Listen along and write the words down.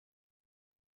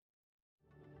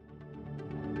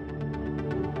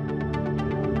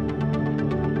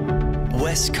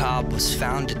Cobb was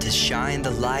founded to shine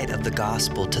the light of the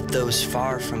gospel to those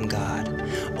far from God,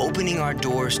 opening our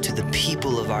doors to the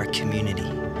people of our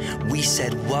community. We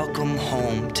said welcome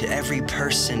home to every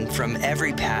person from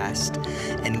every past,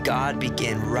 and God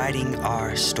began writing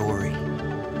our story.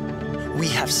 We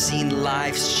have seen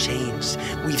lives changed.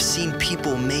 We've seen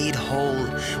people made whole.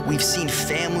 We've seen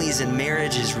families and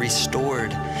marriages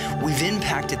restored. We've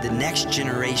impacted the next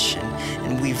generation,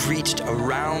 and we've reached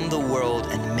around the world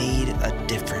and made a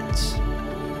difference.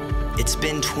 It's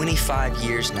been 25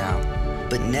 years now,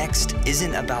 but Next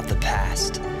isn't about the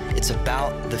past. It's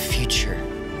about the future.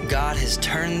 God has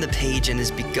turned the page and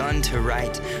has begun to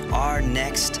write our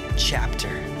next chapter.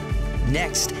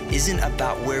 Next isn't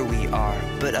about where we are,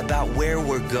 but about where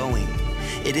we're going.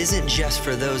 It isn't just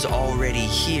for those already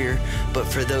here, but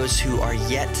for those who are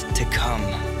yet to come.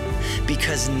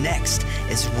 Because Next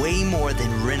is way more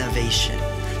than renovation.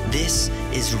 This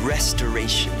is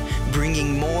restoration,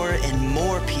 bringing more and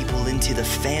more people into the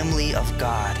family of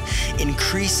God,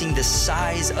 increasing the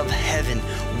size of heaven,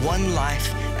 one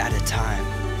life at a time.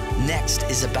 Next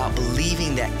is about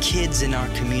believing that kids in our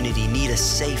community need a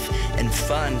safe and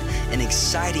fun and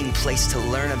exciting place to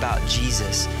learn about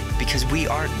Jesus, because we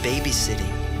aren't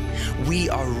babysitting. We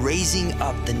are raising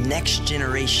up the next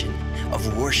generation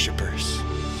of worshipers.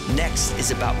 Next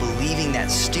is about believing that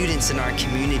students in our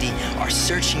community are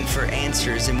searching for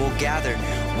answers and will gather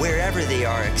wherever they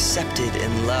are, accepted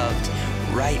and loved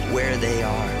right where they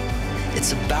are.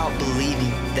 It's about believing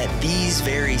that these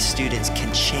very students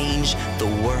can change the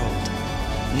world.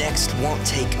 Next won't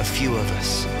take a few of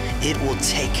us. It will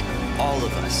take all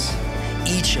of us,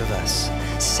 each of us,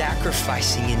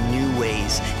 sacrificing in new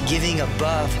ways, giving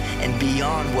above and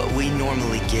beyond what we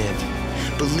normally give.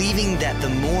 Believing that the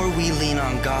more we lean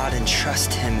on God and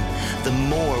trust Him, the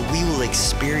more we will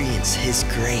experience His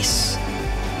grace.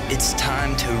 It's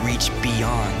time to reach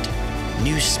beyond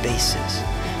new spaces,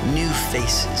 new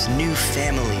faces, new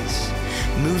families,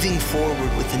 moving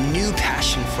forward with a new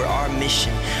passion for our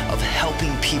mission of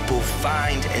helping people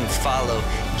find and follow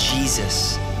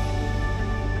Jesus.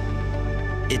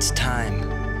 It's time.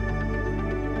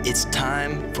 It's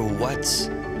time for what's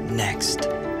next.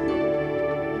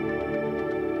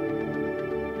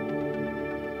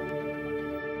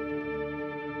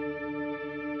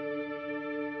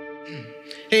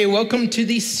 Hey, welcome to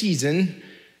the season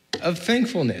of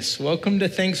thankfulness. Welcome to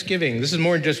Thanksgiving. This is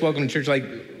more than just welcome to church, like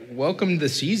welcome to the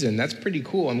season. That's pretty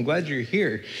cool. I'm glad you're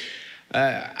here.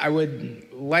 I would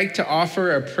like to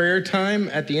offer a prayer time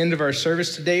at the end of our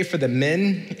service today for the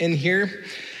men in here.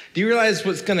 Do you realize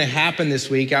what's going to happen this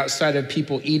week outside of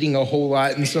people eating a whole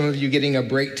lot and some of you getting a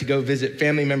break to go visit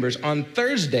family members? On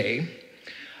Thursday,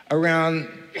 around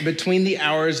between the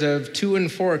hours of 2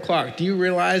 and 4 o'clock, do you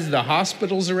realize the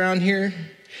hospitals around here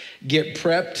get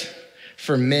prepped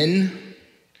for men?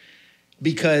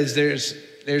 Because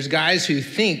there's guys who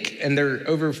think, and they're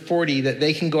over 40, that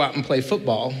they can go out and play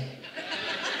football.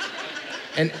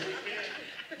 And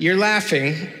you're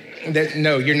laughing.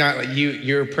 No, you're not.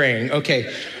 You're praying.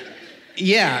 Okay.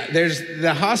 Yeah, there's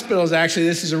the hospitals. Actually,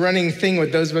 this is a running thing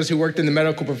with those of us who worked in the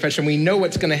medical profession. We know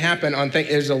what's going to happen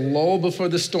there's a lull before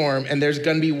the storm, and there's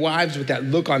going to be wives with that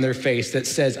look on their face that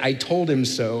says, I told him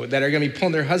so, that are going to be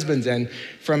pulling their husbands in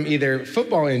from either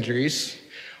football injuries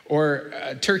or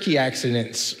turkey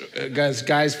accidents.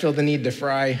 Guys feel the need to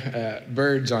fry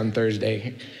birds on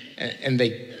Thursday, and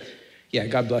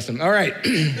God bless them. All right.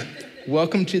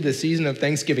 Welcome to the season of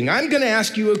Thanksgiving. I'm going to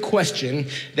ask you a question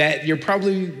that you're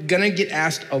probably going to get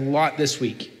asked a lot this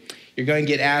week. You're going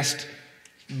to get asked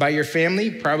by your family,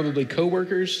 probably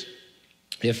coworkers.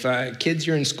 If kids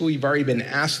you're in school, you've already been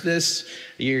asked this.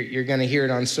 You're going to hear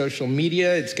it on social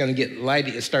media. It's going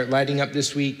to start lighting up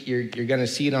this week. You're going to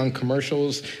see it on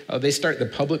commercials. They start the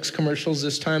Publix commercials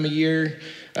this time of year.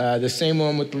 The same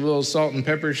one with the little salt and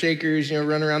pepper shakers,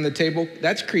 run around the table.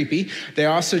 That's creepy. They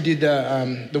also do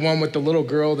the one with the little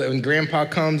girl that when grandpa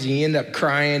comes, you end up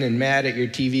crying and mad at your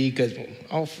TV because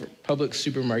all for Publix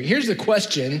supermarket. Here's the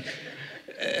question.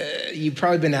 You've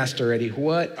probably been asked already.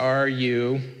 What are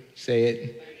you... Say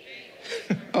it.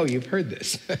 Oh, you've heard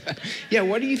this. Yeah,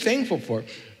 what are you thankful for?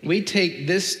 We take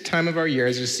this time of our year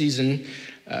as a season,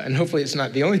 and hopefully it's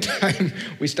not the only time,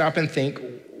 we stop and think,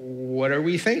 what are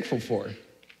we thankful for?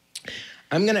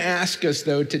 I'm going to ask us,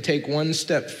 though, to take one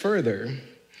step further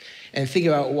and think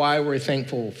about why we're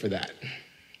thankful for that.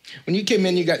 When you came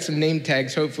in, you got some name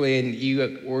tags, hopefully, and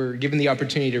you were given the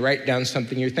opportunity to write down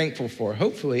something you're thankful for.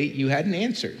 Hopefully, you had an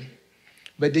answer.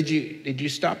 But did you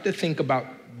stop to think about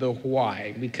the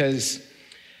why? Because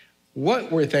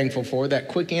what we're thankful for, that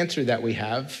quick answer that we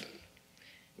have,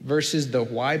 versus the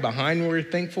why behind we're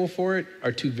thankful for it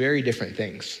are two very different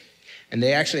things. And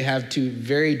they actually have two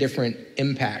very different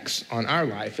impacts on our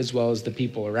life as well as the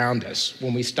people around us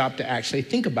when we stop to actually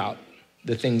think about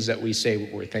the things that we say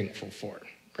we're thankful for,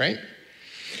 right?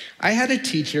 I had a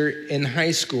teacher in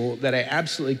high school that I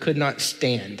absolutely could not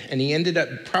stand, and he ended up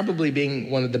probably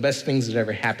being one of the best things that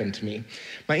ever happened to me.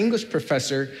 My English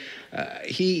professor,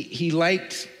 he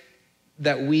liked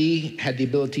that we had the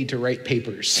ability to write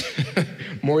papers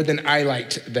more than I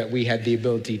liked that we had the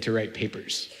ability to write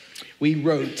papers. We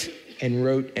wrote and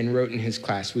wrote and wrote in his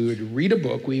class. We would read a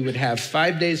book. We would have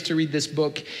 5 days to read this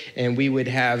book, and we would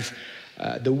have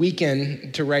the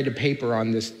weekend to write a paper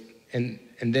on this, and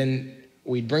then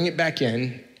we'd bring it back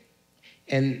in,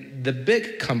 and the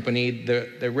big company,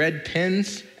 the red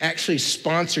pens, actually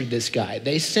sponsored this guy.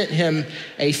 They sent him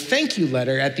a thank you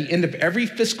letter at the end of every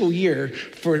fiscal year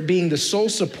for being the sole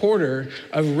supporter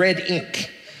of red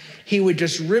ink. He would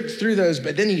just rip through those,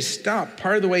 but then he stopped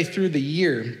part of the way through the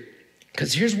year,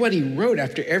 because here's what he wrote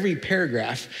after every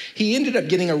paragraph. He ended up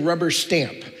getting a rubber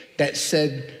stamp that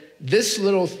said this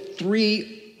little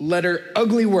 3-letter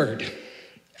ugly word.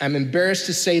 I'm embarrassed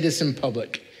to say this in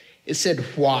public. It said,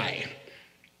 why?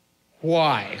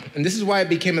 Why? And this is why it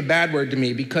became a bad word to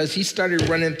me, because he started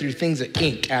running through things of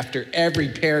ink after every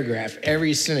paragraph,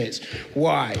 every sentence.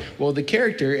 Why? Well, the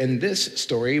character in this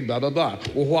story, blah, blah, blah.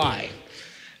 Well, why?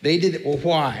 They did it, well,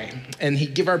 why? And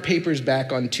he'd give our papers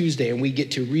back on Tuesday, and we get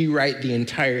to rewrite the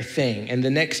entire thing. And the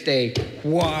next day,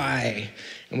 why?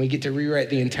 And we get to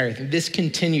rewrite the entire thing. This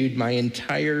continued my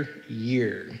entire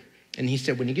year. And he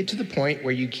said, when you get to the point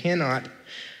where you cannot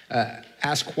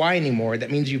ask why anymore,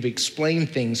 that means you've explained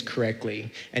things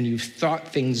correctly and you've thought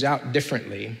things out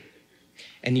differently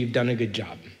and you've done a good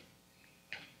job.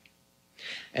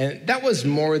 And that was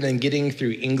more than getting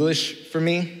through English for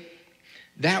me.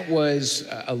 That was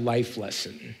a life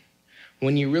lesson.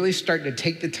 When you really start to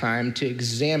take the time to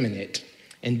examine it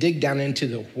and dig down into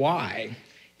the why,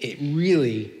 it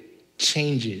really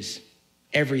changes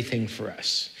everything for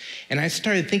us. And I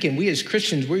started thinking, we as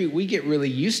Christians, we get really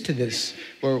used to this,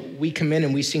 where we come in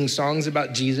and we sing songs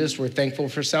about Jesus. We're thankful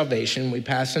for salvation. We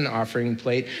pass an offering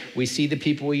plate. We see the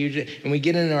people we usually, and we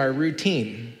get into our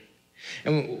routine.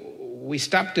 And we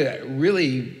stop to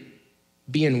really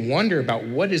be in wonder about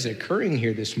what is occurring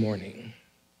here this morning.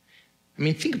 I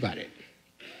mean, think about it.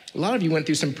 A lot of you went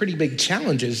through some pretty big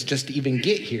challenges just to even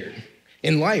get here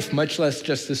in life, much less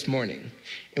just this morning.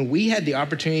 And we had the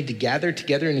opportunity to gather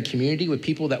together in a community with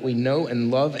people that we know and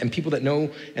love, and people that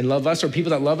know and love us, or people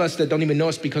that love us that don't even know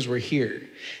us because we're here.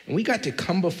 And we got to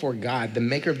come before God, the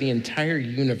maker of the entire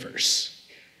universe,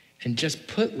 and just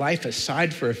put life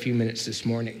aside for a few minutes this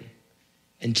morning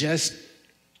and just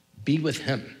be with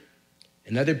him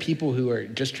and other people who are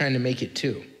just trying to make it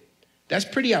too. That's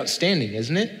pretty outstanding,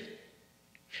 isn't it?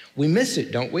 We miss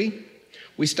it, don't we?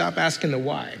 We stop asking the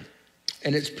why.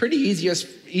 And it's pretty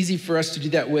easy for us to do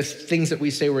that with things that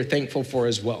we say we're thankful for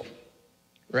as well,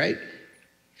 right?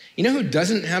 You know who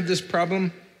doesn't have this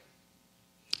problem?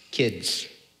 Kids.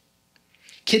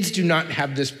 Kids do not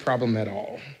have this problem at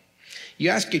all. You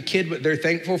ask a kid what they're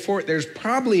thankful for, there's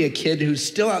probably a kid who's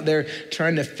still out there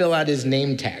trying to fill out his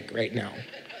name tag right now.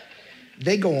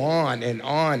 They go on and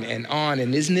on and on,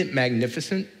 and isn't it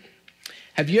magnificent?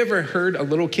 Have you ever heard a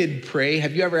little kid pray?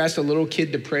 Have you ever asked a little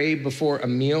kid to pray before a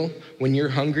meal when you're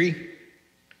hungry?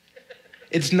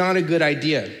 It's not a good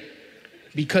idea,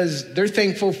 because they're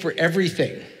thankful for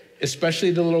everything,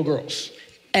 especially the little girls.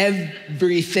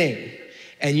 Everything.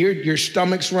 And your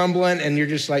stomach's rumbling and you're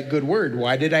just like, good word.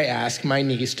 Why did I ask my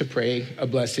niece to pray a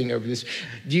blessing over this?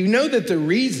 Do you know that the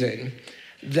reason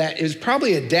that is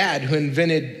probably a dad who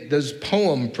invented those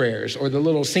poem prayers or the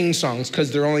little sing songs,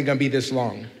 because they're only going to be this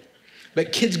long?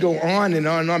 But kids go on and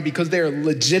on and on because they're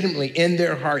legitimately in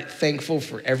their heart thankful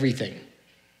for everything.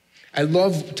 I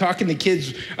love talking to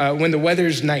kids when the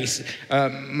weather's nice.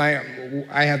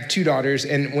 I have 2 daughters,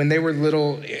 and when they were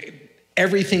little,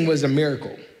 everything was a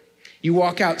miracle. You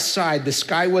walk outside, the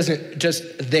sky wasn't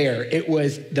just there. It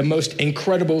was the most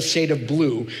incredible shade of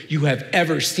blue you have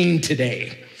ever seen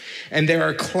today. And there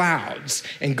are clouds,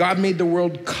 and God made the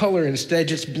world color instead of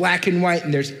just black and white,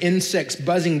 and there's insects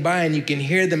buzzing by and you can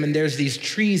hear them, and there's these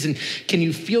trees, and can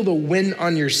you feel the wind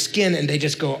on your skin? And they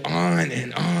just go on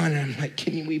and on. And I'm like,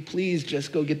 can we please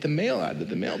just go get the mail out of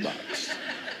the mailbox?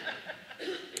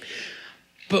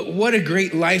 But what a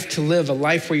great life to live, a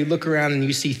life where you look around and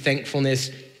you see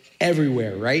thankfulness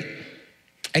everywhere, right?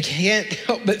 I can't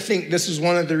help but think this is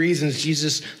one of the reasons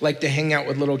Jesus liked to hang out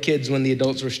with little kids when the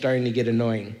adults were starting to get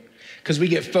annoying. Because we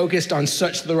get focused on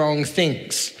such the wrong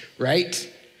things,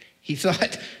 right? He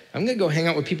thought, I'm going to go hang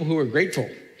out with people who are grateful.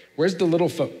 Where's the little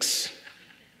folks?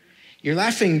 You're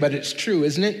laughing, but it's true,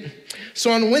 isn't it?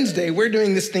 So on Wednesday, we're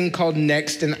doing this thing called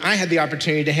Next, and I had the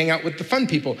opportunity to hang out with the fun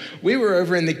people. We were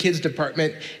over in the kids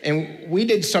department, and we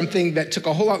did something that took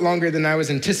a whole lot longer than I was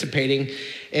anticipating.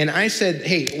 And I said,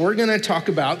 hey, we're gonna talk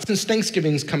about, since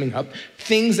Thanksgiving's coming up,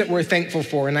 things that we're thankful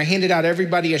for. And I handed out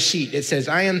everybody a sheet. It says,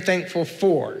 I am thankful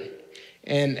for.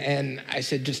 And I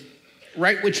said, just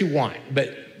write what you want,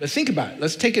 but think about it.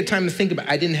 Let's take a time to think about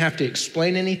it. I didn't have to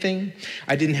explain anything.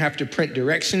 I didn't have to print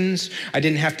directions. I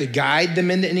didn't have to guide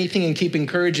them into anything and keep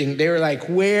encouraging. They were like,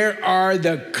 where are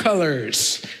the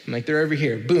colors? I'm like, they're over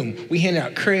here. Boom. We handed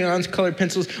out crayons, colored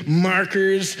pencils,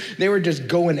 markers. They were just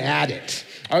going at it.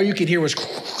 All you could hear was,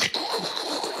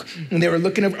 and they were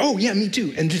looking over, oh yeah, me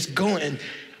too, and just going.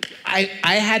 I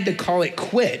had to call it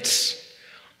quits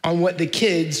on what the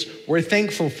kids were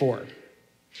thankful for.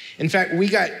 In fact,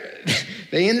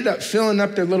 they ended up filling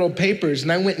up their little papers,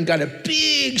 and I went and got a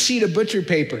big sheet of butcher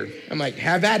paper. I'm like,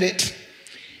 have at it.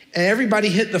 And everybody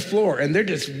hit the floor, and they're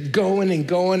just going and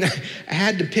going. I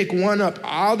had to pick one up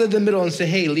out of the middle and say,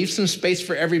 hey, leave some space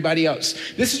for everybody else.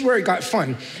 This is where it got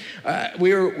fun.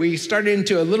 We started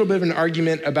into a little bit of an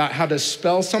argument about how to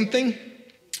spell something.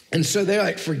 And so they're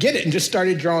like, forget it, and just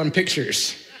started drawing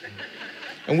pictures.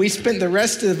 And we spent the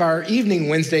rest of our evening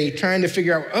Wednesday trying to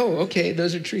figure out, oh, okay,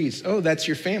 those are trees. Oh, that's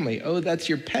your family. Oh, that's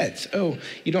your pets. Oh,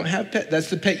 you don't have pets.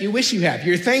 That's the pet you wish you have.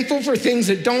 You're thankful for things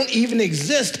that don't even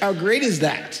exist. How great is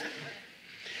that?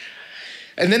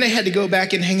 And then I had to go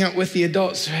back and hang out with the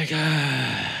adults. Like,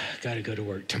 gotta go to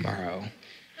work tomorrow.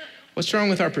 What's wrong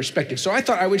with our perspective? So I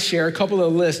thought I would share a couple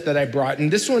of lists that I brought.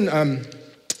 And this one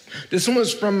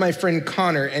was from my friend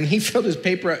Connor, and he filled his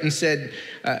paper out and said,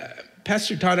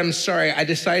 Pastor Todd, I'm sorry, I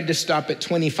decided to stop at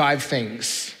 25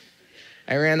 things.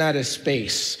 I ran out of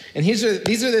space. And these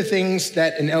are the things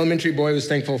that an elementary boy was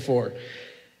thankful for.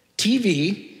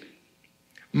 TV,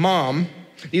 mom,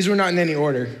 these were not in any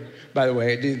order, by the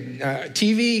way.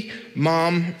 TV,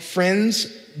 mom, friends,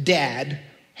 dad,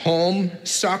 home,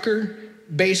 soccer,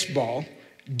 baseball,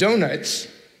 donuts,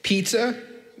 pizza,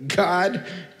 God,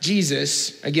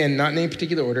 Jesus, again, not in any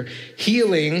particular order,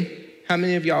 healing. How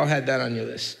many of y'all had that on your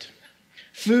list?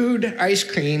 Food, ice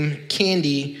cream,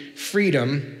 candy,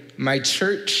 freedom, my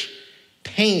church,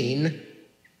 pain,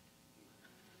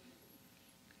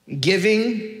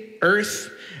 giving,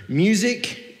 earth,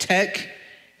 music, tech,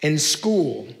 and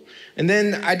school. And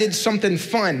then I did something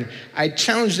fun. I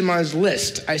challenged him on his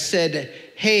list. I said,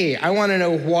 hey, I want to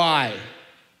know why,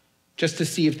 just to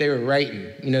see if they were writing,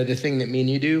 the thing that me and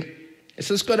you do.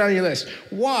 So let's go down your list.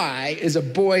 Why is a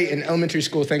boy in elementary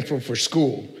school thankful for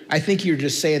school? I think you're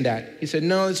just saying that. He said,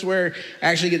 no, it's where I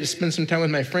actually get to spend some time with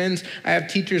my friends. I have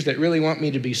teachers that really want me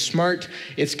to be smart.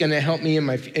 It's going to help me and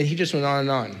he just went on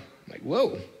and on. I'm like,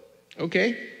 whoa,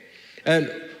 okay.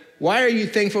 And why are you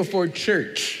thankful for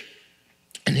church?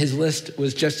 And his list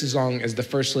was just as long as the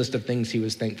first list of things he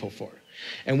was thankful for.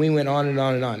 And we went on and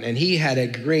on and on. And he had a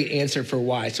great answer for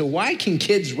why. So why can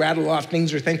kids rattle off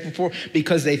things they're thankful for?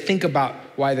 Because they think about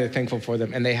why they're thankful for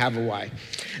them, and they have a why.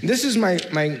 And this is my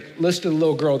list of the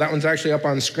little girl. That one's actually up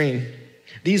on the screen.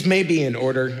 These may be in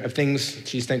order of things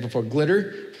she's thankful for.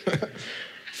 Glitter,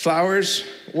 flowers,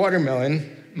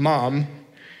 watermelon, mom,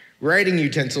 writing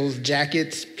utensils,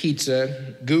 jackets,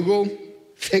 pizza, Google,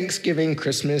 Thanksgiving,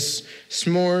 Christmas,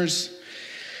 s'mores,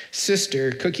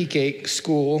 sister, cookie cake,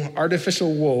 school,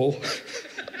 artificial wool.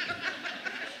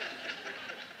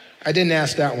 I didn't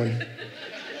ask that one.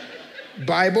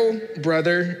 Bible,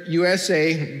 brother,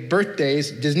 USA,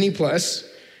 birthdays, Disney Plus,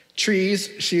 trees,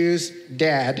 shoes,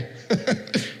 dad.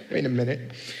 Wait a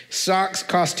minute. Socks,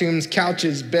 costumes,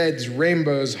 couches, beds,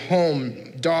 rainbows,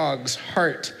 home, dogs,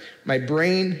 heart, my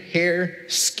brain, hair,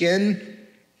 skin.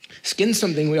 Skin's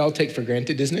something we all take for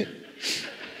granted, isn't it?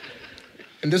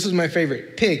 And this is my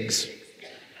favorite, pigs,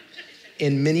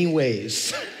 in many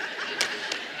ways.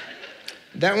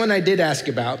 That one I did ask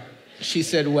about. She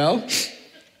said, well,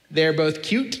 they're both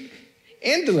cute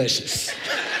and delicious.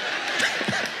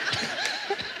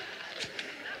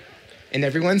 And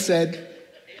everyone said,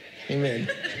 amen.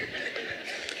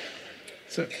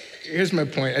 So here's my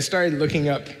point. I started looking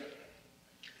up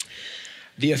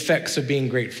the effects of being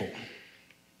grateful.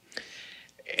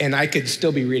 And I could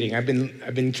still be reading. I've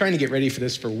been trying to get ready for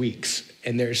this for weeks.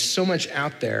 And there's so much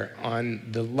out there on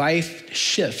the life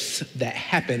shifts that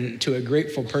happen to a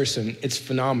grateful person. It's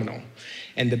phenomenal.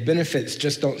 And the benefits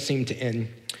just don't seem to end.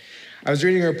 I was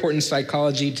reading a report in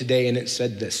Psychology today, and it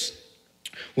said this.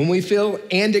 When we feel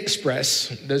and express,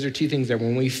 those are two things there.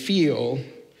 When we feel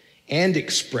and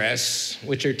express,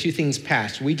 which are two things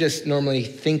past. We just normally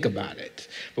think about it.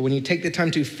 But when you take the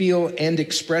time to feel and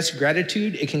express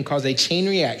gratitude, it can cause a chain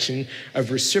reaction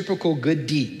of reciprocal good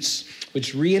deeds,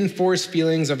 which reinforce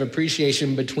feelings of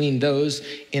appreciation between those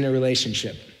in a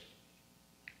relationship.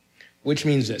 Which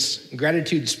means this: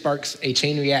 gratitude sparks a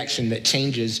chain reaction that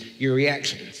changes your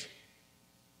reactions.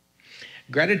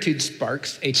 Gratitude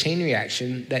sparks a chain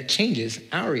reaction that changes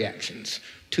our reactions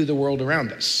to the world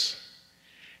around us.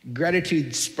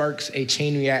 Gratitude sparks a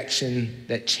chain reaction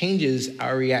that changes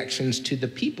our reactions to the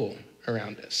people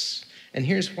around us. And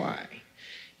here's why.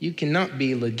 You cannot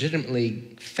be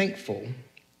legitimately thankful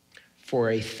for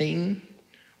a thing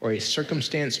or a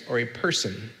circumstance or a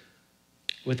person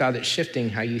without it shifting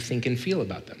how you think and feel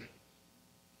about them.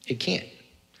 It can't.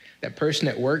 That person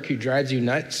at work who drives you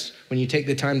nuts, when you take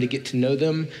the time to get to know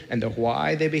them and the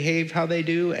why they behave how they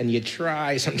do, and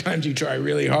sometimes you try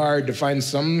really hard to find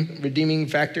some redeeming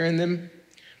factor in them,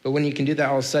 but when you can do that,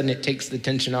 all of a sudden it takes the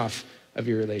tension off of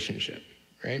your relationship,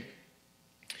 right?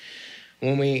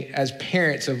 When we, as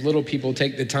parents of little people,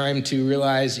 take the time to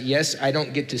realize, yes, I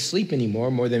don't get to sleep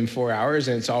anymore more than 4 hours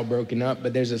and it's all broken up,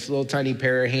 but there's this little tiny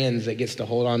pair of hands that gets to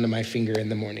hold on to my finger in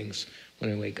the mornings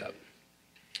when I wake up.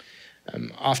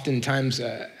 Oftentimes,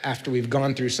 after we've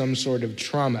gone through some sort of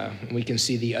trauma, we can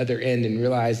see the other end and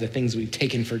realize the things we've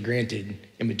taken for granted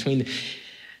in between.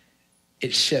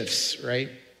 It shifts, right?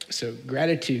 So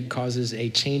gratitude causes a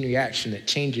chain reaction that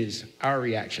changes our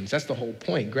reactions. That's the whole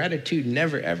point. Gratitude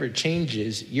never, ever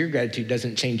changes. Your gratitude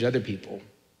doesn't change other people.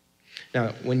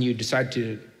 Now, when you decide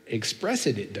to express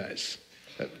it, it does.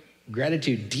 But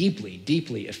gratitude deeply,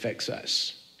 deeply affects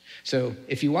us. So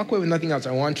if you walk away with nothing else,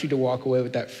 I want you to walk away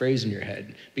with that phrase in your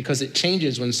head, because it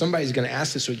changes when somebody's going to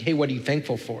ask this week, hey, what are you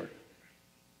thankful for?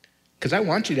 Because I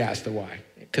want you to ask the why,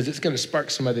 because it's going to spark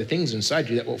some other things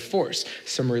inside you that will force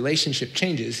some relationship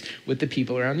changes with the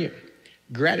people around you.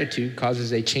 Gratitude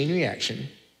causes a chain reaction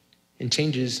and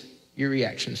changes your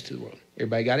reactions to the world.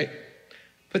 Everybody got it?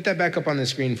 Put that back up on the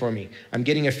screen for me. I'm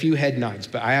getting a few head nods,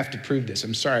 but I have to prove this.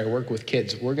 I'm sorry, I work with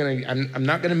kids. I'm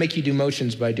not gonna make you do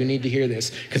motions, but I do need to hear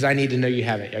this because I need to know you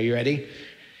have it. Are you ready?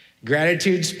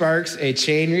 Gratitude sparks a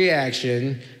chain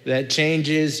reaction that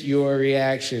changes your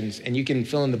reactions. And you can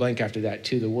fill in the blank after that,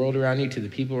 to the world around you, to the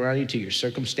people around you, to your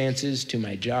circumstances, to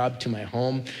my job, to my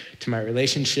home, to my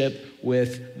relationship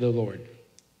with the Lord.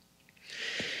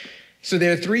 So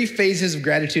there are 3 phases of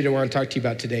gratitude I want to talk to you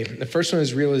about today. The first one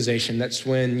is realization. That's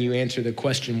when you answer the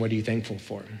question, what are you thankful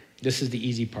for? This is the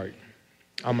easy part.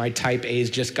 All my type A's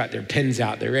just got their pens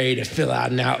out. They're ready to fill out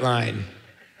an outline.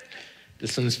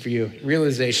 This one's for you.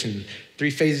 Realization. 3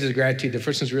 phases of gratitude. The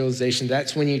first one's realization.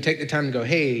 That's when you take the time to go,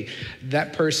 hey,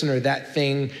 that person or that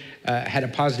thing had a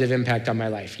positive impact on my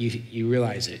life. You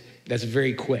realize it. That's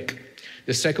very quick.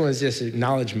 The second one is this,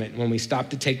 acknowledgement. When we stop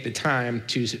to take the time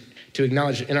to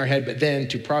acknowledge it in our head, but then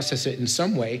to process it in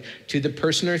some way to the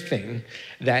person or thing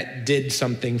that did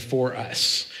something for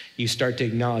us. You start to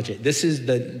acknowledge it. This is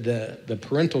the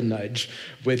parental nudge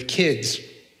with kids.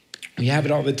 We have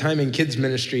it all the time in kids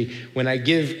ministry. When I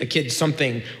give a kid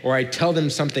something, or I tell them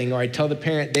something, or I tell the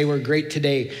parent they were great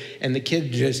today, and the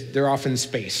kid they're off in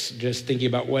space, just thinking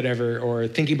about whatever, or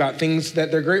thinking about things that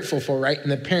they're grateful for, right?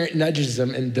 And the parent nudges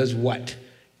them and does what?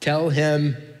 Tell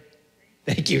him,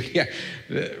 thank you. Yeah,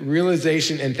 the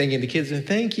realization and thanking the kids, and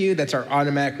thank you, that's our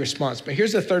automatic response. But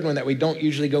here's the third one that we don't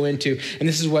usually go into, and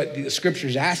this is what the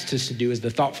scriptures asked us to do, is the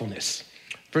thoughtfulness.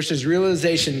 First is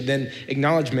realization, then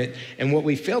acknowledgement, and what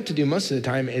we fail to do most of the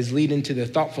time is lead into the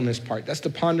thoughtfulness part. That's the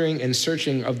pondering and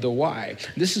searching of the why.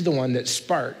 This is the one that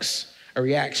sparks a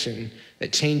reaction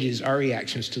that changes our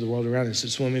reactions to the world around us.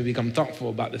 It's when we become thoughtful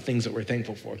about the things that we're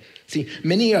thankful for. See,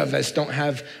 many of us don't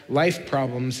have life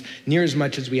problems near as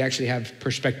much as we actually have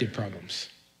perspective problems.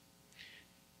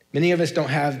 Many of us don't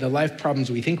have the life problems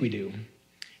we think we do.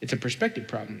 It's a perspective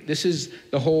problem. This is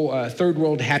the whole third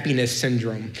world happiness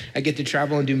syndrome. I get to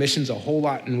travel and do missions a whole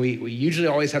lot, and we usually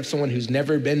always have someone who's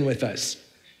never been with us.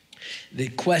 The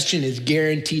question is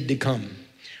guaranteed to come.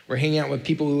 We're hanging out with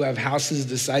people who have houses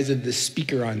the size of the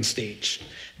speaker on stage.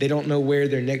 They don't know where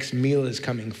their next meal is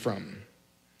coming from.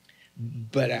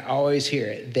 But I always hear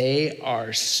it. They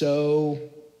are so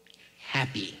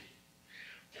happy.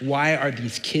 Why are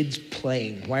these kids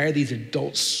playing? Why are these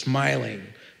adults smiling?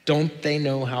 Don't they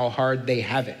know how hard they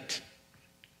have it?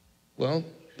 Well,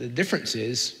 the difference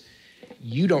is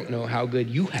you don't know how good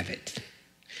you have it.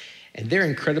 And they're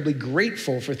incredibly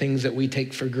grateful for things that we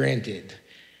take for granted.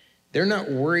 They're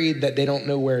not worried that they don't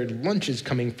know where lunch is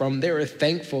coming from. They're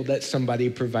thankful that somebody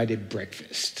provided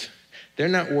breakfast. They're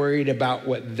not worried about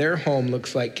what their home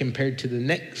looks like compared to the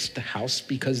next house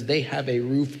because they have a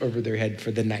roof over their head for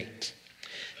the night.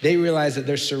 They realize that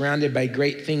they're surrounded by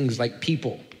great things like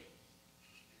people.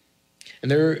 And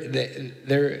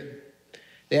they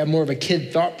have more of a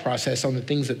kid thought process on the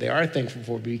things that they are thankful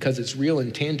for because it's real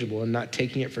and tangible and not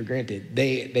taking it for granted.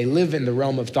 They live in the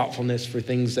realm of thoughtfulness for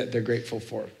things that they're grateful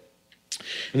for.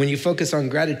 And when you focus on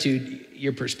gratitude,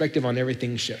 your perspective on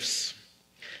everything shifts.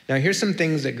 Now, here's some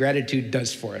things that gratitude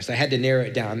does for us. I had to narrow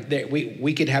it down.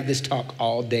 We could have this talk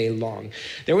all day long.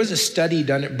 There was a study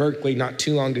done at Berkeley not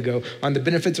too long ago on the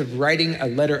benefits of writing a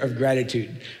letter of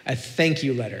gratitude, a thank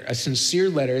you letter, a sincere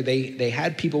letter. They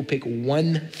had people pick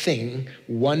one thing,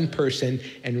 one person,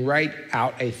 and write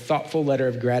out a thoughtful letter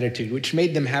of gratitude, which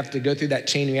made them have to go through that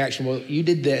chain reaction. Well, you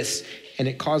did this, and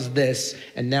it caused this,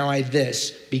 and now I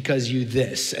this because you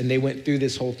this. And they went through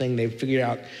this whole thing. They figured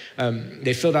out,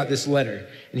 they filled out this letter.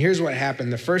 And here's what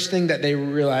happened. The first thing that they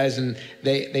realized, and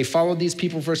they followed these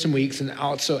people for some weeks and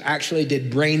also actually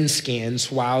did brain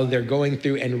scans while they're going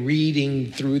through and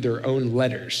reading through their own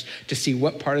letters to see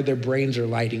what part of their brains are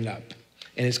lighting up.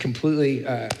 And it's completely,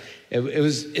 it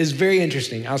was very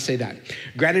interesting, I'll say that.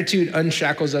 Gratitude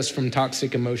unshackles us from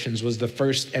toxic emotions was the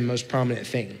first and most prominent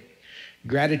thing.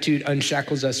 Gratitude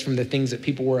unshackles us from the things that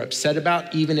people were upset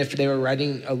about, even if they were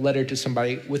writing a letter to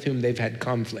somebody with whom they've had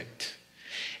conflict.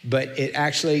 But it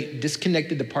actually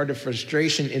disconnected the part of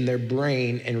frustration in their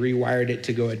brain and rewired it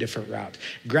to go a different route.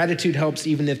 Gratitude helps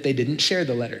even if they didn't share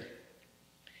the letter.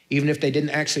 Even if they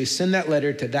didn't actually send that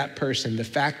letter to that person, the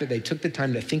fact that they took the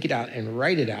time to think it out and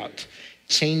write it out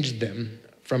changed them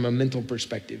from a mental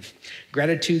perspective.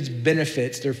 Gratitude's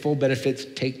benefits, their full benefits,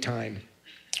 take time.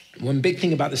 One big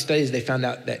thing about the study is they found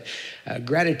out that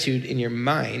gratitude in your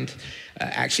mind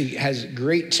actually has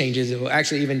great changes. It will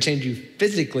actually even change you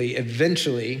physically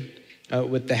eventually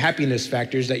with the happiness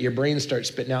factors that your brain starts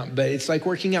spitting out. But it's like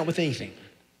working out with anything.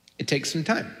 It takes some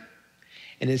time.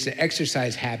 And it's an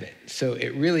exercise habit. So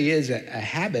it really is a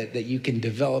habit that you can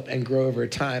develop and grow over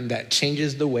time that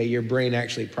changes the way your brain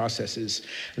actually processes.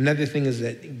 Another thing is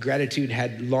that gratitude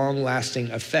had long-lasting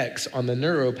effects on the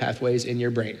neural pathways in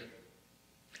your brain.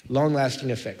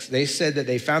 Long-lasting effects. They said that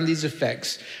they found these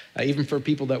effects, even for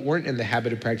people that weren't in the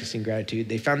habit of practicing gratitude,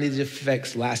 they found these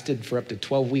effects lasted for up to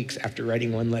 12 weeks after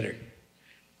writing one letter.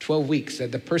 12 weeks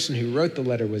that the person who wrote the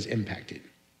letter was impacted.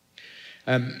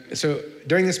 So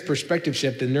during this perspective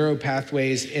shift, the neural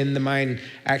pathways in the mind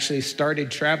actually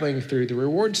started traveling through the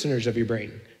reward centers of your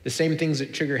brain, the same things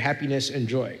that trigger happiness and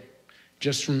joy,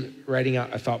 just from writing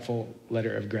out a thoughtful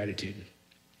letter of gratitude.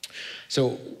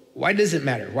 So why does it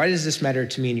matter? Why does this matter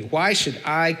to me and you? Why should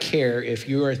I care if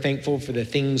you are thankful for the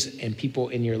things and people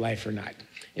in your life or not?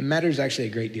 It matters actually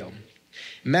a great deal.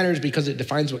 It matters because it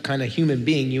defines what kind of human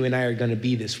being you and I are going to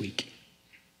be this week.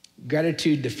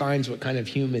 Gratitude defines what kind of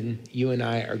human you and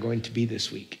I are going to be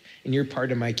this week. And you're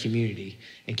part of my community,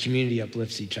 and community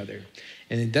uplifts each other.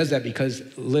 And it does that because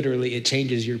literally it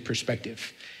changes your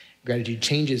perspective. Gratitude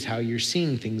changes how you're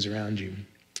seeing things around you.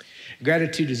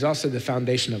 Gratitude is also the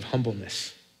foundation of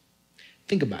humbleness.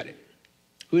 Think about it.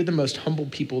 Who are the most humble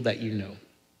people that you know?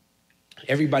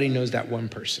 Everybody knows that one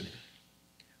person.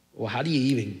 Well, how do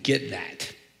you even get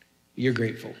that? You're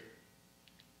grateful.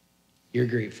 You're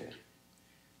grateful.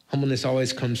 Humbleness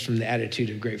always comes from the attitude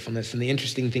of gratefulness. And the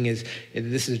interesting thing is,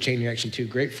 this is a chain reaction too.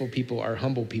 Grateful people are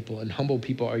humble people, and humble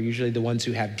people are usually the ones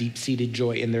who have deep-seated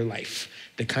joy in their life,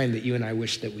 the kind that you and I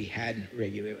wish that we had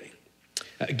regularly.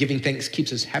 Giving thanks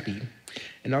keeps us happy.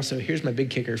 And also, here's my big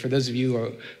kicker for those of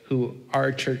you who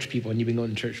are church people and you've been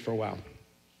going to church for a while.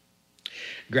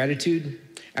 Gratitude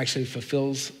actually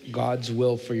fulfills God's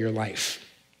will for your life.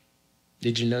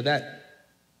 Did you know that?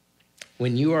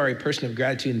 When you are a person of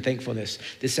gratitude and thankfulness,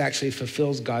 this actually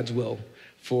fulfills God's will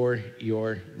for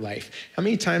your life. How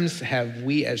many times have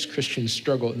we as Christians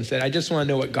struggled and said, I just want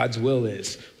to know what God's will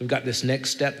is. We've got this next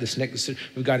step,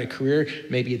 we've got a career,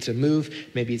 maybe it's a move,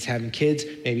 maybe it's having kids,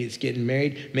 maybe it's getting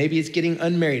married, maybe it's getting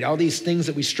unmarried, all these things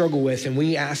that we struggle with. And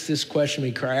we ask this question,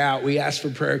 we cry out, we ask for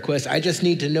prayer requests. I just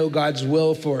need to know God's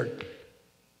will for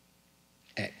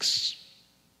X.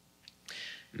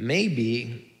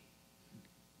 Maybe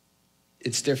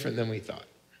it's different than we thought.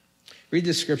 Read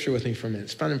this scripture with me for a minute.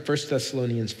 It's found in 1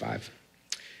 Thessalonians 5.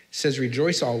 It says,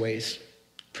 rejoice always,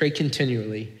 pray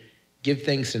continually, give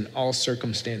thanks in all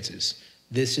circumstances.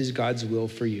 This is God's will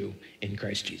for you in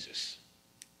Christ Jesus.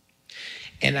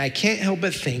 And I can't help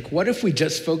but think, what if we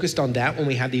just focused on that when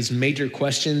we have these major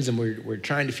questions and we're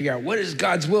trying to figure out what is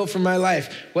God's will for my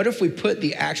life? What if we put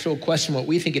the actual question, what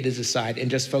we think it is, aside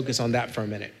and just focus on that for a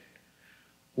minute?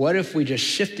 What if we just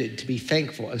shifted to be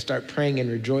thankful and start praying and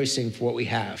rejoicing for what we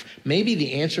have? Maybe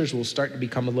the answers will start to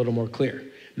become a little more clear.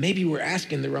 Maybe we're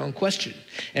asking the wrong question.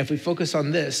 And if we focus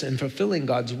on this and fulfilling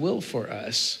God's will for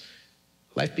us,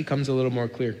 life becomes a little more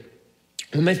clear.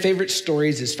 One of my favorite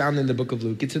stories is found in the book of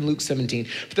Luke. It's in Luke 17.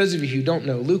 For those of you who don't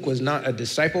know, Luke was not a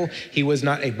disciple. He was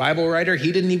not a Bible writer.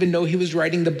 He didn't even know he was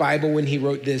writing the Bible when he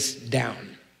wrote this down.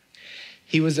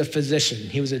 He was a physician.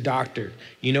 He was a doctor.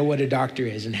 You know what a doctor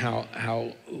is and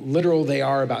how literal they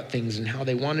are about things and how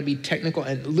they want to be technical.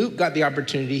 And Luke got the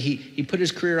opportunity. He put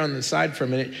his career on the side for a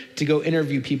minute to go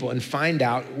interview people and find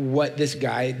out what this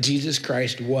guy, Jesus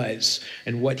Christ, was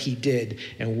and what he did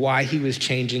and why he was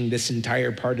changing this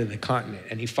entire part of the continent.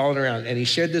 And he followed around and he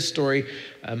shared this story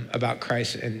about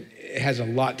Christ, and it has a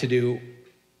lot to do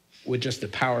with just the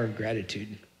power of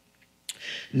gratitude.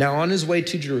 Now, on his way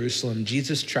to Jerusalem,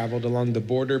 Jesus traveled along the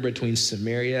border between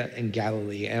Samaria and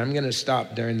Galilee. And I'm going to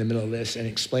stop during the middle of this and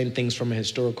explain things from a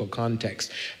historical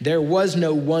context. There was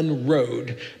no one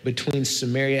road between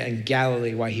Samaria and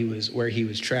Galilee where he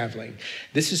was traveling.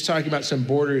 This is talking about some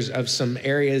borders of some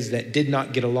areas that did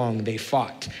not get along. They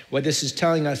fought. What this is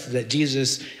telling us is that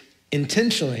Jesus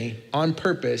intentionally, on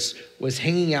purpose, was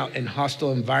hanging out in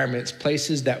hostile environments,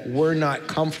 places that were not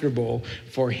comfortable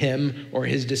for him or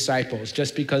his disciples,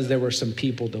 just because there were some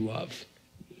people to love.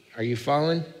 Are you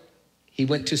following? He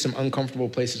went to some uncomfortable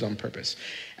places on purpose.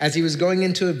 As he was going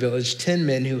into a village, 10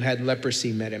 men who had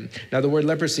leprosy met him. Now, the word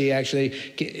leprosy actually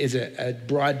is a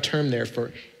broad term there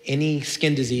for any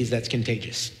skin disease that's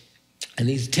contagious. And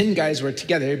these 10 guys were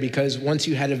together because once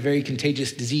you had a very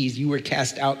contagious disease, you were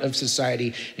cast out of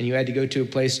society and you had to go to a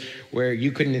place where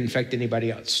you couldn't infect anybody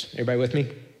else. Everybody with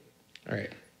me? All right.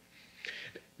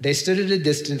 They stood at a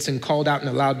distance and called out in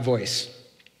a loud voice,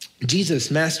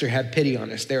 "Jesus, Master, have pity on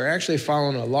us." They were actually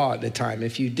following a law at the time.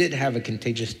 If you did have a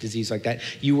contagious disease like that,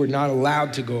 you were not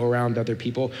allowed to go around other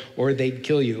people or they'd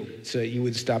kill you so you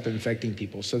would stop infecting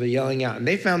people. So they're yelling out. And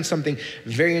they found something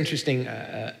very interesting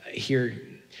here.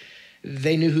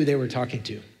 They knew who they were talking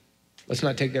to. Let's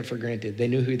not take that for granted. They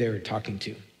knew who they were talking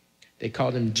to. They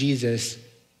called him Jesus,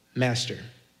 Master.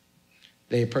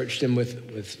 They approached him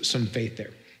with some faith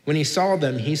there. When he saw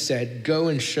them, he said, "Go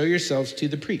and show yourselves to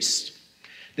the priests."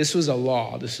 This was a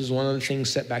law. This was one of the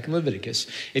things set back in Leviticus.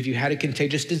 If you had a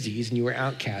contagious disease and you were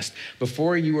outcast,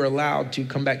 before you were allowed to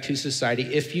come back to society,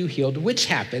 if you healed, which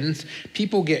happens,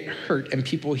 people get hurt and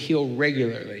people heal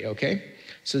regularly, okay?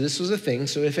 So this was a thing.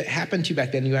 So if it happened to you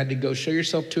back then, you had to go show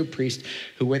yourself to a priest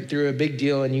who went through a big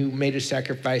deal and you made a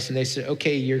sacrifice and they said,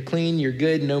 "Okay, you're clean, you're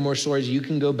good, no more sores, you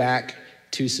can go back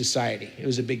to society." It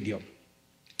was a big deal.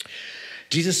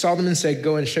 Jesus saw them and said,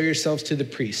 "Go and show yourselves to the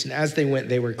priests." And as they went,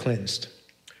 they were cleansed.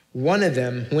 One of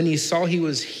them, when he saw he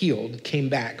was healed, came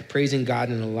back, praising God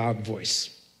in a loud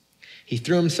voice. He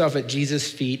threw himself at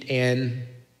Jesus' feet and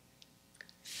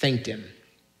thanked him.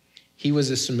 He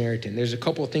was a Samaritan. There's a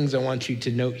couple of things I want you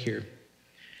to note here.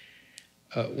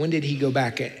 When did he go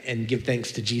back and give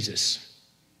thanks to Jesus?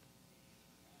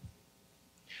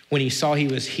 When he saw he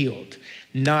was healed.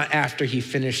 Not after he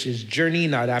finished his journey,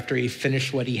 not after he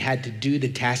finished what he had to do, the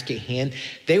task at hand.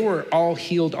 They were all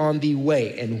healed on the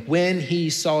way. And when he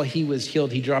saw he was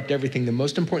healed, he dropped everything. The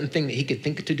most important thing that he could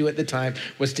think to do at the time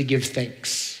was to give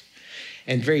thanks,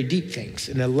 and very deep thanks.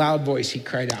 In a loud voice, he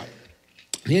cried out.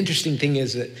 The interesting thing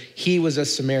is that he was a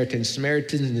Samaritan.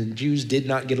 Samaritans and Jews did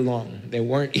not get along. They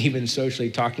weren't even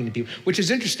socially talking to people, which is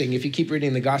interesting. If you keep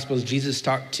reading the Gospels, Jesus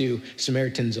talked to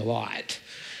Samaritans a lot.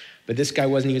 But this guy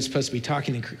wasn't even supposed to be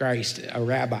talking to Christ, a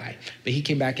rabbi. But he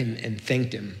came back and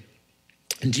thanked him.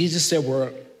 And Jesus said,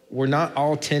 we're not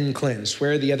all 10 cleansed.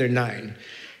 Where are the other 9?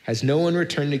 Has no one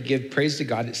returned to give praise to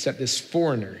God except this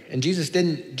foreigner? And Jesus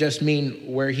didn't just mean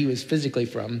where he was physically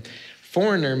from.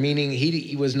 Foreigner, meaning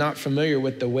he was not familiar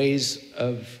with the ways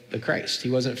of the Christ. He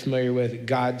wasn't familiar with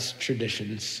God's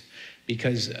traditions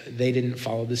because they didn't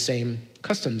follow the same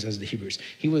customs as the Hebrews.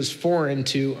 He was foreign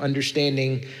to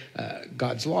understanding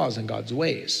God's laws and God's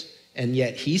ways, and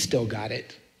yet he still got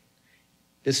it.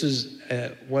 This is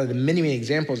one of the many, many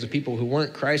examples of people who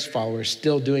weren't Christ followers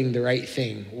still doing the right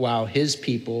thing while his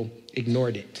people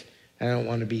ignored it. I don't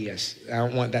want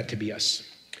that to be us.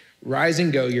 Rise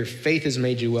and go, your faith has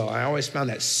made you well. I always found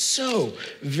that so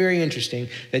very interesting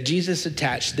that Jesus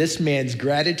attached this man's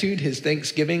gratitude, his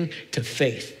thanksgiving, to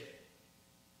faith.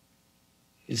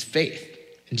 His faith.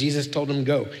 And Jesus told him,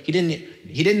 go. He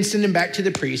didn't send him back to the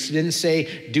priest. He didn't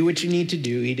say, do what you need to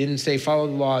do. He didn't say, follow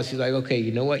the laws. He's like, okay,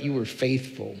 you know what? You were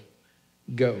faithful.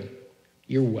 Go.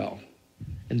 You're well.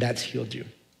 And that's healed you.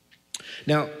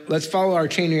 Now, let's follow our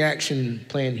chain reaction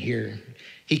plan here.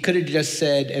 He could have just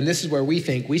said, and this is where we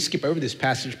skip over this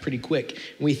passage pretty quick.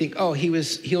 And we think, oh, he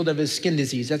was healed of his skin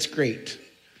disease. That's great.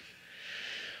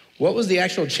 What was the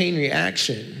actual chain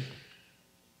reaction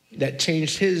that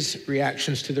changed his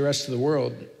reactions to the rest of the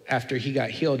world after he got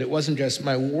healed? It wasn't just,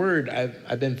 my word,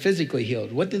 I've been physically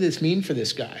healed. What did this mean for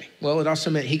this guy? Well, it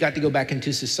also meant he got to go back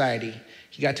into society.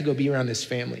 He got to go be around his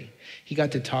family. He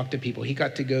got to talk to people. He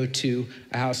got to go to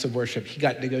a house of worship. He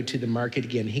got to go to the market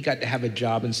again. He got to have a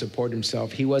job and support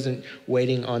himself. He wasn't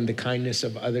waiting on the kindness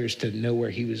of others to know where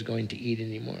he was going to eat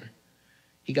anymore.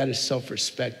 He got his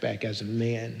self-respect back as a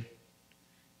man.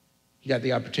 He got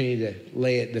the opportunity to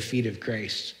lay at the feet of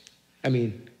Christ. I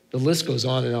mean, the list goes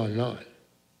on and on and on.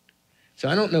 So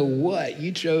I don't know what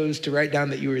you chose to write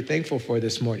down that you were thankful for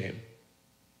this morning.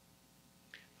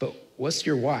 But what's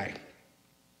your why?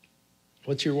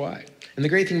 What's your why? And the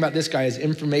great thing about this guy is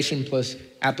information plus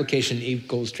application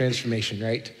equals transformation,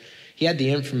 right? He had the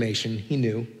information, he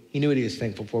knew what he was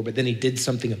thankful for, but then he did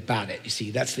something about it. You see,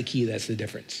 that's the key, that's the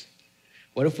difference.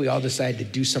 What if we all decide to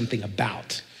do something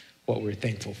about what we're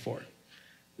thankful for?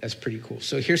 That's pretty cool.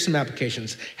 So here's some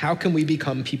applications. How can we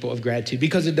become people of gratitude?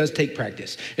 Because it does take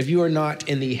practice. If you are not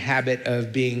in the habit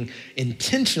of being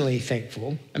intentionally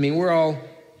thankful, I mean, we're all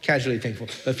casually thankful,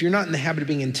 but if you're not in the habit of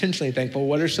being intentionally thankful,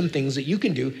 what are some things that you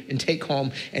can do and take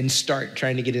home and start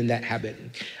trying to get in that habit?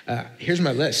 Here's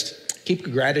my list. Keep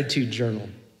a gratitude journal.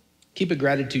 Keep a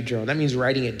gratitude journal. That means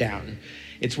writing it down.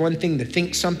 It's one thing to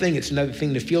think something. It's another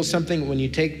thing to feel something. When you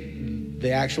take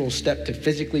the actual step to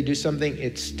physically do something,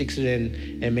 it sticks it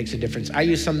in and makes a difference. I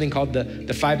use something called the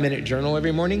 5-minute journal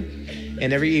every morning.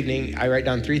 And every evening I write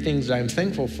down 3 things that I'm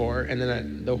thankful for, and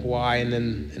then the why, and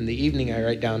then in the evening I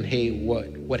write down, hey,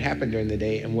 what happened during the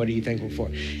day and what are you thankful for?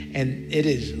 And it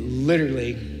is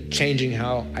literally changing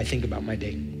how I think about my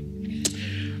day.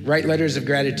 Write letters of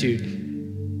gratitude.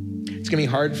 It's gonna be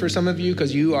hard for some of you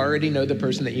because you already know the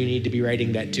person that you need to be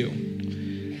writing that to.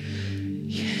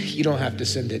 You don't have to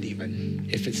send it even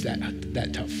if it's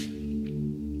that tough.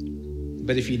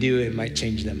 But if you do, it might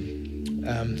change them.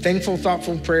 Thankful,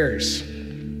 thoughtful prayers.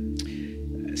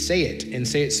 Say it, and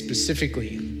say it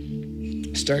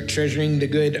specifically. Start treasuring the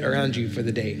good around you for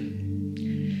the day.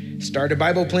 Start a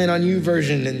Bible plan on you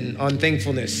version and on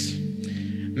thankfulness.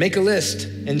 Make a list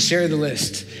and share the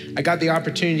list. I got the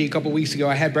opportunity a couple weeks ago.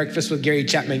 I had breakfast with Gary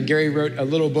Chapman. Gary wrote a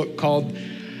little book called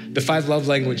The 5 Love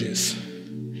Languages.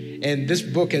 And this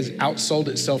book has outsold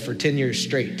itself for 10 years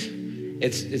straight.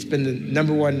 It's been the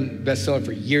 #1 bestseller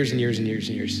for years and years and years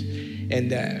and years.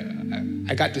 And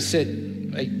I got to sit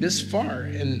like this far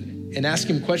and ask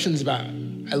him questions about,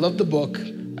 I love the book,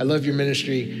 I love your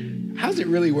ministry. How's it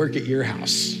really work at your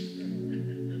house?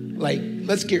 Like,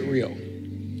 let's get real.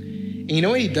 And you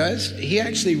know what he does? He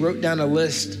actually wrote down a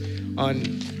list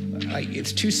on, like,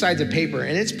 it's 2 sides of paper,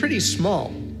 and it's pretty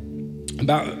small,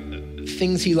 about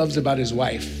things he loves about his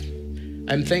wife.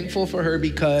 I'm thankful for her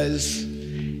because,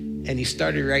 and he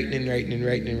started writing.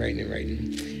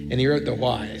 And he wrote the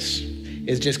whys.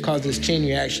 It just caused this chain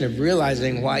reaction of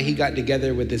realizing why he got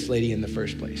together with this lady in the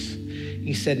first place.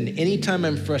 He said, anytime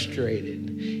I'm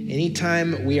frustrated,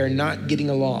 anytime we are not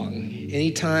getting along,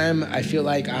 anytime I feel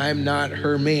like I'm not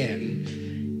her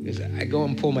man, I go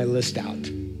and pull my list out.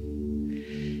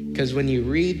 Because when you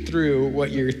read through what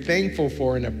you're thankful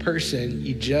for in a person,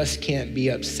 you just can't be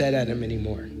upset at them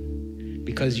anymore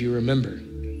because you remember.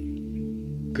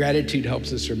 Gratitude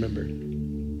helps us remember.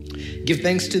 Give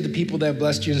thanks to the people that have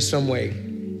blessed you in some way.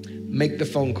 Make the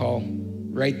phone call,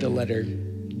 write the letter,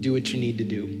 do what you need to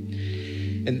do.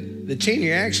 And the chain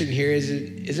reaction here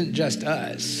isn't just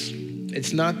us.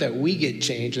 It's not that we get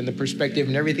changed, and the perspective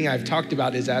and everything I've talked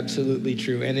about is absolutely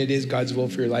true, and it is God's will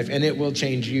for your life, and it will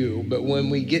change you. But when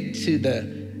we get to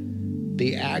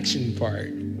the action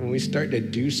part, when we start to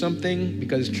do something,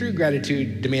 because true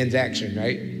gratitude demands action,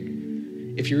 right?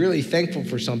 If you're really thankful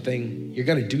for something, you're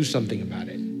gonna do something about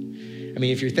it. I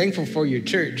mean, if you're thankful for your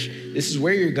church, this is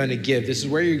where you're gonna give, this is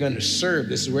where you're gonna serve,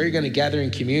 this is where you're gonna gather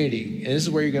in community, and this is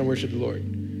where you're gonna worship the Lord.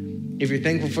 If you're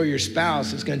thankful for your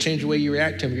spouse, it's gonna change the way you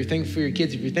react to them. If you're thankful for your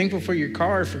kids, if you're thankful for your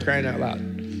car, for crying out loud.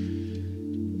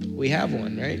 We have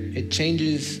one, right? It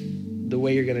changes the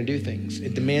way you're gonna do things.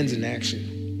 It demands an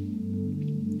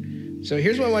action. So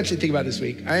here's what I want you to think about this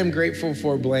week. I am grateful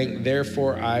for blank,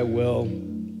 therefore I will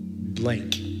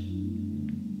blank.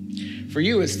 For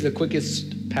you, it's the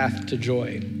quickest path to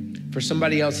joy. For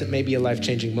somebody else, it may be a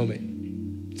life-changing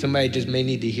moment. Somebody just may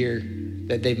need to hear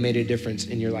that they've made a difference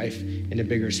in your life in a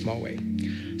big or small way.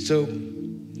 So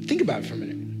think about it for a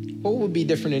minute. What would be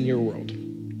different in your world?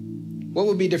 What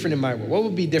would be different in my world? What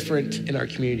would be different in our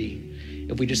community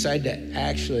if we decide to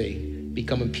actually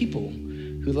become a people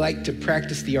who like to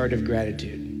practice the art of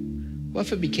gratitude? What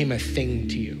if it became a thing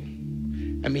to you?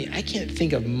 I mean, I can't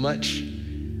think of much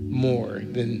more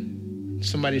than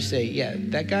somebody say, yeah,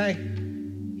 that guy,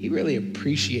 he really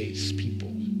appreciates people.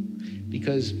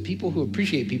 Because people who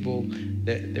appreciate people,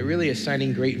 they're really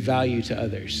assigning great value to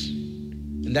others.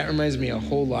 And that reminds me a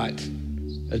whole lot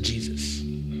of Jesus.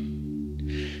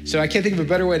 So I can't think of a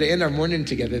better way to end our morning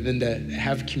together than to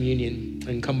have communion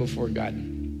and come before God.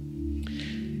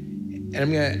 And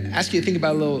I'm going to ask you to think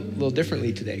about it a little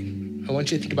differently today. I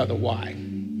want you to think about the why.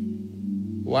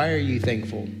 Why are you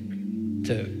thankful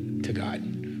to God?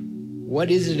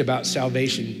 What is it about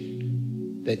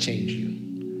salvation that changed you?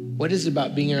 What is it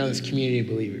about being around this community of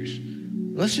believers?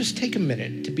 Let's just take a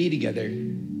minute to be together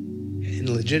and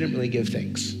legitimately give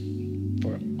thanks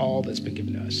for all that's been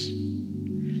given to us.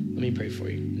 Let me pray for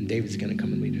you. And David's going to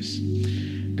come and lead us.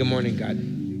 Good morning, God.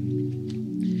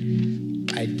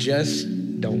 I just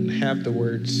don't have the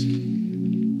words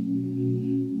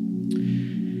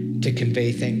to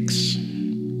convey thanks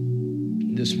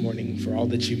this morning for all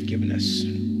that you've given us.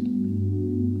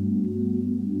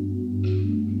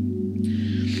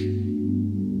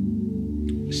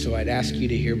 So I'd ask you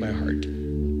to hear my heart.